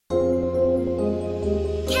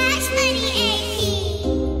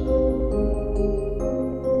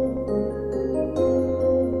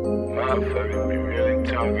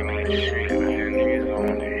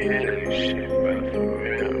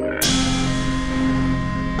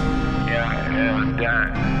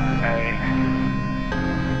die. Hey.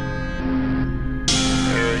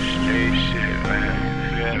 Real street shit, man.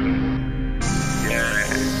 Feel me? Yeah.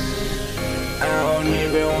 I don't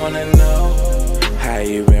even wanna know how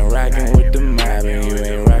you been rockin' with the mob and you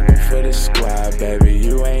ain't rockin' for the squad, baby.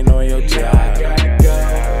 You ain't on your job.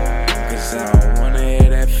 Cause I don't wanna hear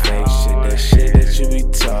that fake shit, that shit that you be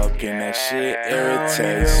talking, that shit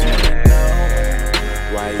irritates me.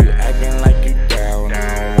 Why you acting like you down? I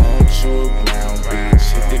don't want you around, bitch.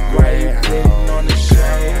 Hit the grave, you putting on the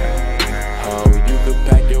show. Oh, you could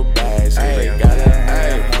pack your bags, cause they got a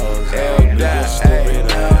hoes.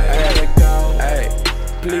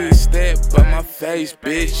 Please step by my face,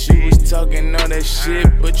 bitch. You was talking all that shit,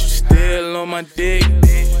 but you still on my dick.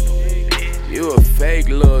 You a fake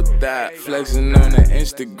little thot, flexing on the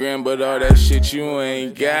Instagram, but all that shit you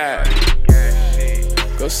ain't got.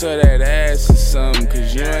 Go sell that ass or something,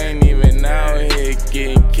 cause you ain't even out here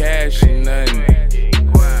getting cash or nothing.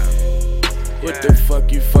 What the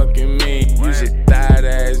fuck you fucking mean? You's a thot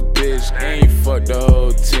ass bitch, and you fuck the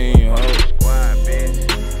whole team, ho.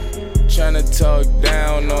 Tryna talk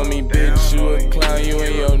down on me, bitch. You a clown, you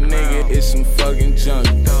and your nigga is some fucking junk.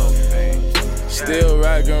 Still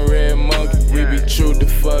rockin' Red Monkey, we be true the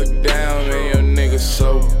fuck down, and your nigga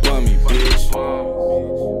so bummy, bitch.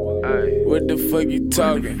 What the fuck you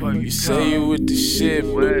talking? You say you with the shit,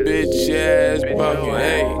 but bitch, your ass barking.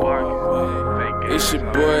 Hey, it's your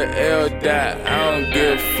boy L. Dot. I don't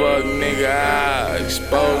give a fuck, nigga. I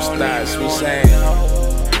expose thoughts. We saying,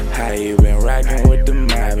 how you been rockin' with the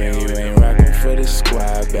mob and you ain't rockin' for the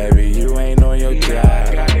squad, baby. You ain't on your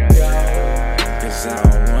job. Cause I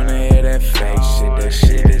don't wanna hear that fake shit, that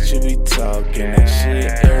shit that you be talking, that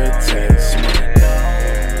shit irritates me.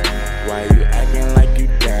 Why you acting like you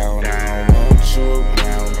down? I don't want you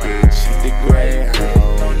around, bitch. Hit the grave,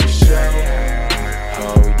 on the show.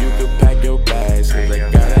 Oh, you could pack your bags, cause I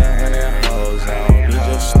got 100 hoes. I don't need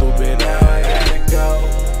your stupid ass.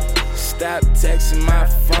 Stop texting my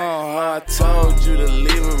phone, I told you to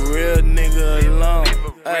leave a real nigga alone.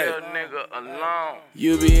 Ay.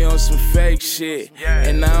 You be on some fake shit,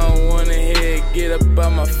 and I don't wanna hear it get up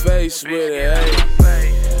on my face with it.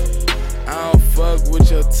 Ay. I don't fuck with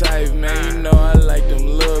your type, man. You know I like them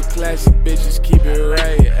little classic bitches, keep it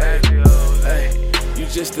right. Ay. Ay. You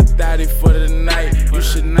just a thotty for the night. You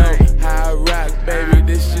should know how I rock, baby.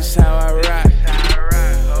 This just how I rock.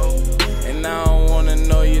 And I don't wanna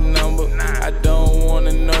know your number. I don't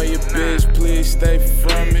wanna know your bitch. Please stay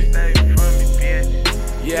from it.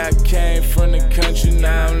 Yeah, I came from the country,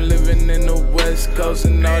 now I'm living in the West Coast,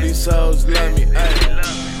 and all these hoes love me. Ay.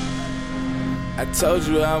 I told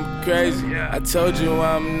you I'm crazy. I told you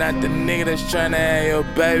I'm not the nigga that's tryna have your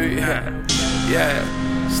baby. Yeah,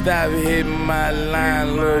 stop hitting my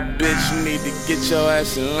line, little bitch. You need to get your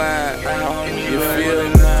ass in line. You feel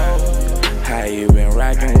me? How you been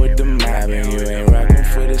rockin' with the mob and you ain't rockin'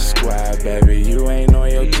 for the squad, baby. You ain't on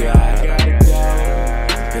your job.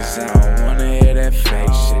 Cause I don't wanna hear that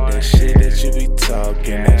fake shit, that shit that you be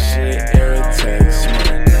talking, that shit